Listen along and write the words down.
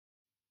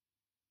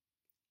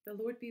The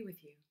Lord be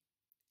with you,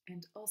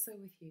 and also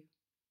with you.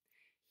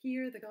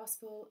 Hear the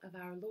gospel of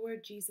our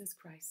Lord Jesus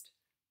Christ,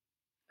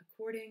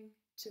 according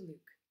to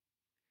Luke.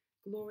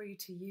 Glory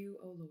to you,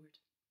 O Lord.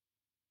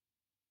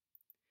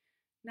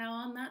 Now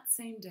on that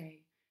same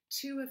day,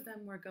 2 of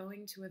them were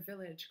going to a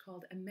village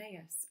called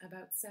Emmaus,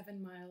 about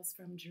 7 miles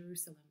from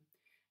Jerusalem,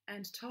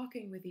 and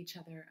talking with each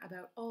other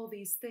about all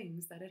these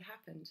things that had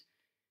happened.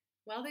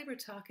 While they were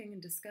talking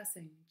and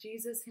discussing,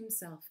 Jesus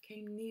himself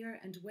came near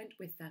and went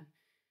with them,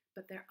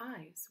 but their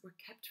eyes were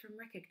kept from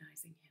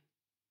recognizing him.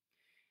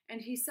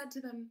 And he said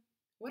to them,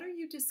 "What are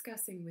you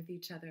discussing with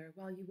each other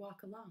while you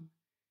walk along?"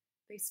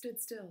 They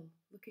stood still,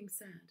 looking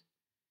sad.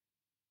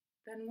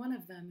 Then one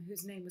of them,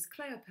 whose name was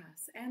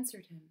Cleopas,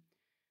 answered him,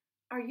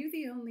 "Are you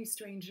the only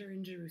stranger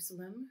in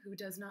Jerusalem who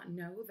does not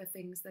know the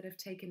things that have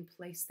taken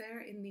place there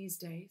in these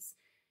days?"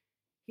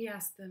 He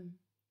asked them,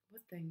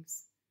 "What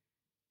things?"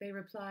 They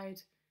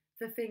replied,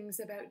 "The things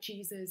about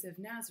Jesus of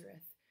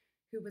Nazareth,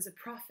 who was a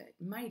prophet,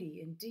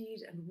 mighty in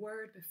deed and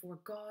word before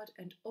God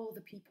and all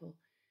the people,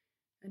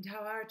 and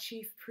how our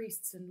chief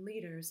priests and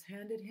leaders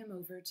handed him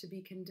over to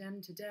be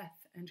condemned to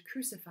death and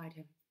crucified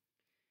him.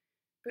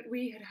 But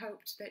we had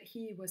hoped that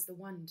he was the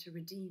one to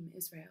redeem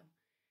Israel.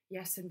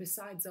 Yes, and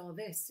besides all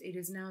this, it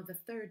is now the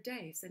 3rd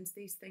day since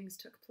these things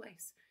took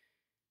place.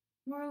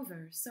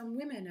 Moreover, some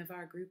women of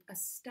our group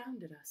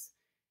astounded us.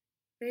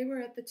 They were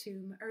at the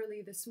tomb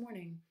early this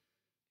morning,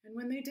 and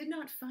when they did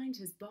not find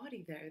his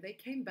body there, they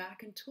came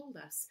back and told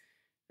us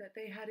that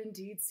they had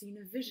indeed seen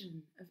a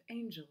vision of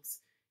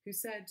angels who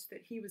said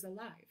that he was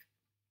alive.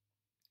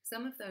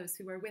 Some of those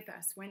who were with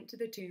us went to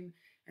the tomb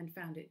and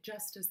found it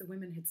just as the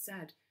women had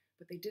said,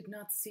 but they did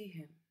not see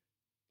him."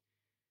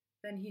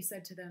 Then he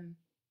said to them,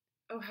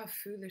 "Oh, how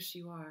foolish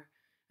you are,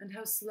 and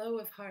how slow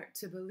of heart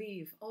to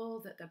believe all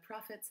that the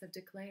prophets have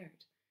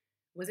declared.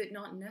 Was it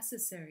not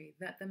necessary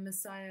that the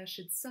Messiah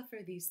should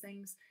suffer these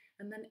things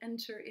and then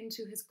enter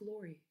into his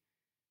glory?"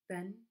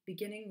 Then,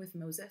 beginning with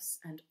Moses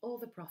and all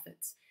the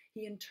prophets,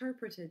 he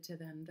interpreted to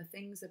them the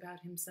things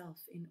about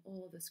himself in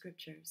all the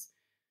scriptures.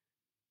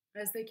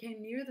 As they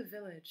came near the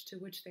village to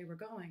which they were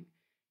going,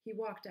 he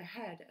walked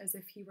ahead as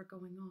if he were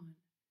going on.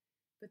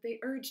 But they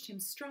urged him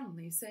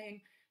strongly,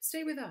 saying,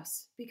 "Stay with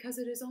us, because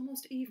it is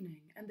almost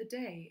evening, and the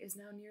day is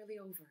now nearly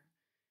over."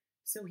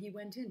 So he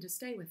went in to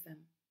stay with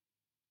them.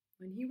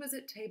 When he was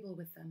at table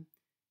with them,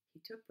 he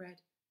took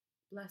bread,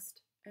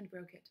 blessed and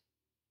broke it,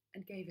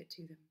 and gave it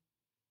to them.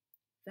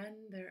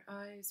 Then their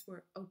eyes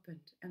were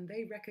opened, and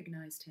they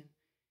recognized him,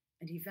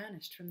 and he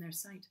vanished from their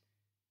sight.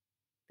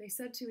 They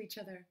said to each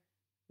other,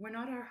 "Were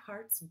not our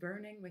hearts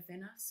burning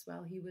within us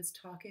while he was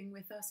talking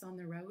with us on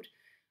the road,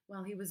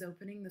 while he was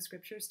opening the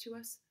scriptures to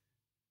us?"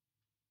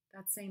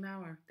 That same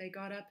hour they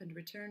got up and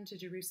returned to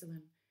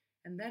Jerusalem,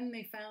 and then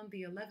they found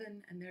the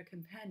 11 and their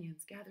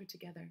companions gathered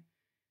together.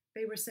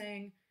 They were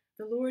saying,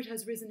 "The Lord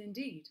has risen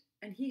indeed,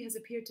 and he has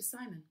appeared to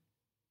Simon."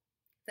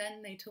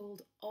 Then they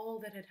told all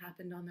that had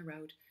happened on the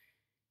road,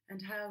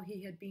 and how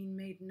he had been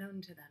made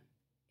known to them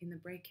in the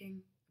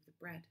breaking of the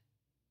bread.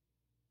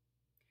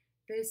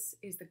 This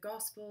is the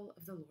gospel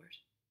of the Lord.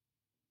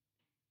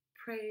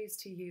 Praise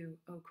to you,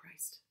 O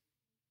Christ.